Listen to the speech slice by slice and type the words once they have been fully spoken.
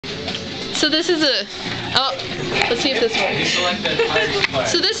So this is a, oh, let's see if this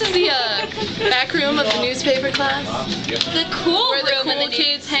works. So this is the back room of the newspaper class. The cool where the room cool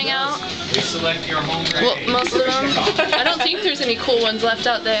kids hang out. You select your home grade. Well, most of them. I don't think there's any cool ones left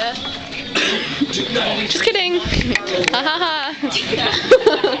out there. Just kidding. Ha ha ha.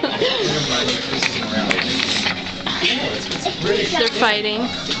 They're fighting.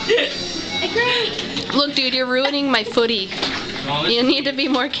 Look, dude, you're ruining my footy. You need to be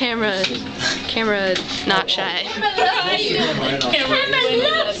more camera not shy. And you love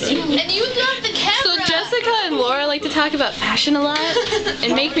the camera. So Jessica and Laura like to talk about fashion a lot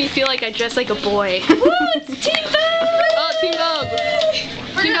and make me feel like I dress like a boy. Woo, it's Teen Vogue! Oh, Teen Vogue!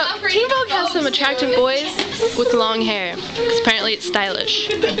 Teen Vogue has some attractive boys with long hair, because apparently it's stylish.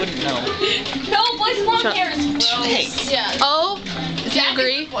 No, boys with long hair is gross. Yeah. Oh, do you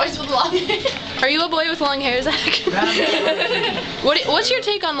agree? Boys with long hair. Are you a boy with long hair, Zach? What's your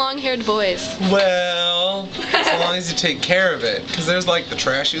take on long-haired boys? Well, as long as you take care of it. Because there's like the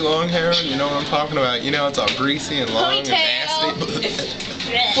trashy long hair, you know what I'm talking about? You know, it's all greasy and long and nasty.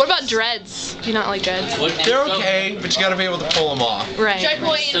 What about dreads? Do you not like dreads? They're okay, but you gotta be able to pull them off. Right.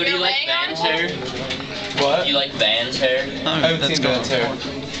 So do you like Van's hair? What? You like Van's hair? I haven't seen Van's hair.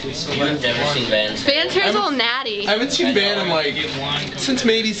 You've never seen Van's hair? Van's hair's a little natty. I haven't seen Van in like, since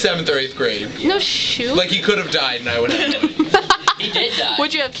maybe 7th or 8th grade. No shoot. Like he could have died and I would have. He did die.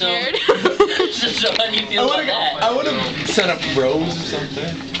 Would you have cared? So how do you feel about that? I would have sent up rose or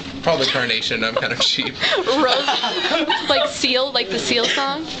something. Probably carnation, I'm kind of cheap. Rose, like Seal, like the Seal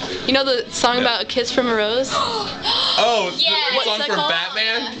song? You know the song about a kiss from a rose? Oh, Yeah. the song from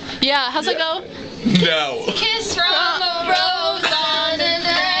Batman? Yeah, how's it go? No. Kiss from a rose on the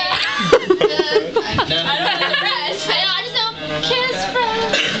night. I don't know the rest. I just know kiss from.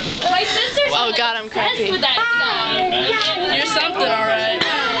 My sister's Oh God, I'm obsessed crazy. with that song. You're something, alright.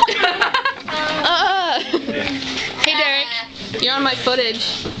 Hey Derek, you're on my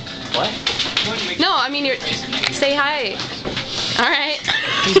footage. What? No, I mean say hi. Alright.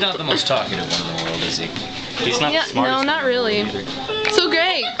 He's not the most talkative one in the world, is he? He's not Yeah, the smartest. no, not really. So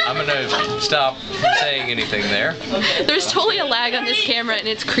great. I'm gonna stop saying anything there. There's totally a lag on this camera and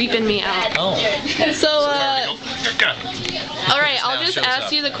it's creeping me out. Oh. So, alright, I'll just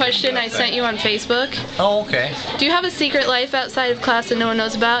ask you the question I sent you on Facebook. Oh, okay. Do you have a secret life outside of class that no one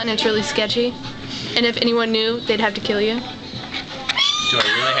knows about and it's really sketchy? And if anyone knew, they'd have to kill you? Do I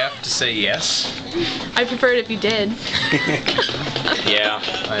really have to say yes? I'd prefer it if you did. Yeah,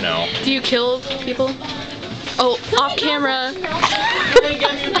 I know. Do you kill people? Oh, off camera.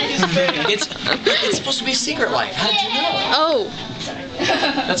 It's supposed to be secret life. How did you know? Oh,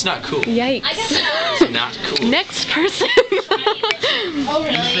 That's not cool. yikes. That's not cool. Next person. Oh,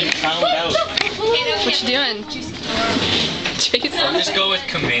 really? Found out. What you doing? Jason. Just go with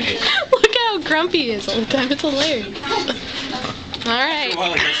committed. Look how grumpy he is all the time. It's hilarious. Alright.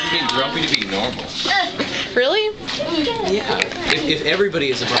 Well, it doesn't mean grumpy to be normal. Really? Yeah. If everybody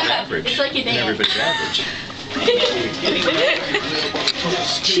is above average, It's like you then think. everybody's average.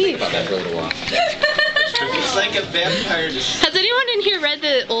 Jeez. About that for a little while. It's like a vampire just... Has anyone in here read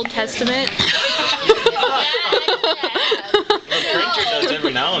the Old Testament? Printer does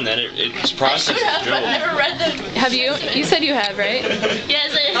every now and then. It's processed I've never read them. Have you? You said you have, right?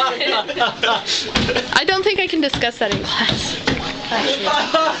 Yes, I I don't think I can discuss that in class.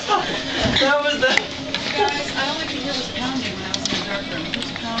 That was the... Guys, I only could hear was pounding when I was in the dark room.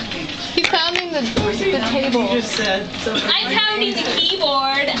 Who's pounding? He's pounding the table. You just said... I'm pounding the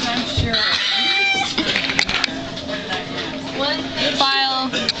keyboard. I'm sure. File,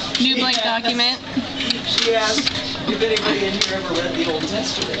 new blank document. She asked if anybody in here ever read the Old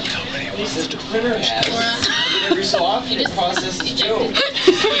Testament. He said the printer has. And every so often it processes Job.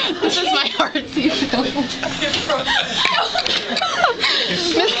 This is my heartseat film.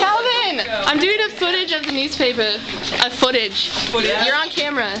 Miss Calvin, I'm doing a footage of the newspaper. Footage. You're on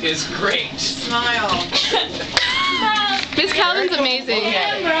camera. Is great. Smile. Miss Calvin's amazing.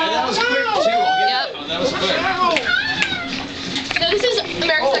 And that was quick too. Yep. That was quick. No, this is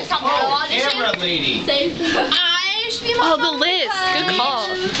America's Next Top Model. Camera lady. I should be Oh, the list. Good call.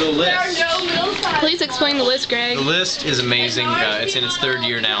 The There are list. no middle class. Please explain the list, Greg. The list is amazing. It's in its 3rd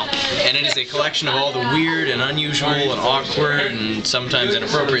year now, and it is a collection of all the weird and unusual and awkward and sometimes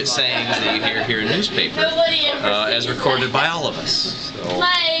inappropriate sayings that you hear here in newspaper, Nobody ever as recorded by all of us. So,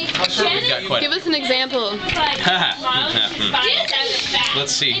 like We've got quite. Give us an example.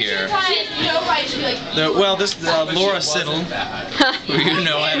 Let's see here. Well, this Laura Siddle, who you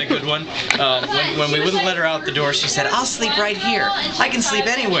know had a good one. When we wouldn't let her out the door, she said, "I'll sleep right here. I can sleep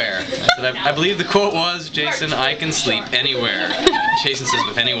anywhere." I said, I believe the quote was, "Jason, I can sleep anywhere." Jason says,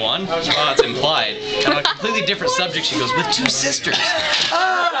 "With anyone?" Oh, it's implied. And on a completely different subject, she goes, "With two sisters."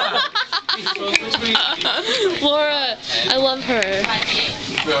 Ah! Laura, I love her.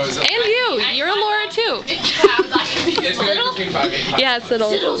 And you. You're a Laura too. Yeah,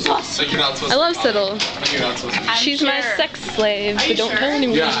 Siddle. I love Siddle. She's my sex slave, but don't tell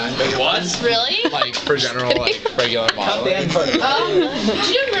anyone. What? Really? Like for general, like regular modeling.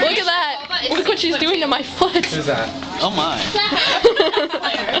 Look at that. Look what she's doing to my foot. Who's that? Oh my.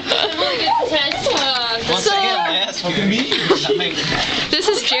 Once So- again, I ask you. This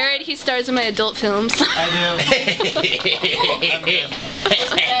is Jared. He stars in my adult films. I do.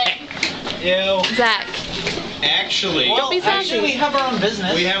 Ew. Zach. Actually, Don't be sassy. actually, we have our own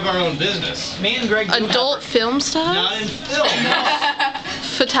business. We have our own business. Me and Greg do Adult film stuff? Not in film.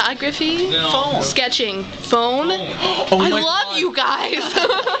 Photography? No. Phone. Sketching? Phone? Oh I my love God. you guys.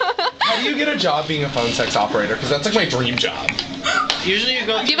 How do you get a job being a phone sex operator? Because that's like my dream job. Usually you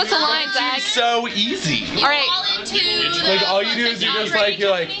go. Give us a line, Zach. It's so easy. All right. Like all you do is you're just like,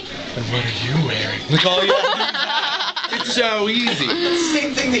 you're like, and what are you wearing? Like all you have to do is that. It's so easy.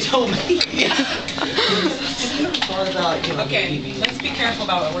 Same thing they told me. Okay, let's be careful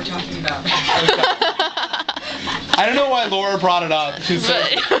about what we're talking about. I don't know why Laura brought it up. She's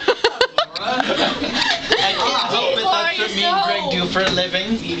But- I can't help it. That's what me and Greg do for a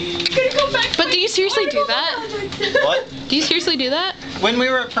living. But do you seriously do that? What? Do you seriously do that? When we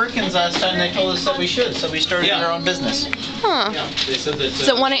were at Perkins last time, they told us that we should, so we started our own business. Huh. They said that. Is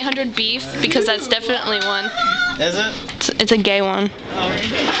it 1-800-BEEF? Because that's definitely one. Is it? It's a gay one.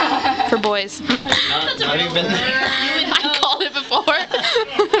 For boys. Have you been there? I called it before.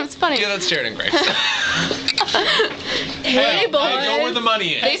 It's funny. yeah, that's Jared and Grace. Hey, boys. I go where the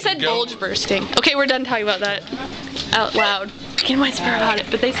money is. They said Go. bulge bursting. Okay, we're done talking about that out loud. I can whisper about it,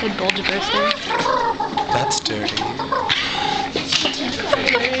 but they said bulge bursting. That's dirty.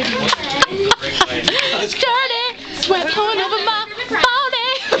 It's dirty. Sweat pouring over my body.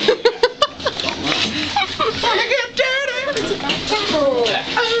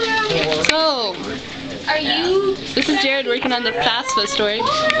 So, this is Jared working on the FAFSA story.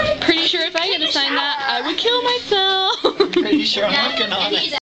 Pretty sure if I get assigned that, I would kill myself. Pretty sure I'm working on it.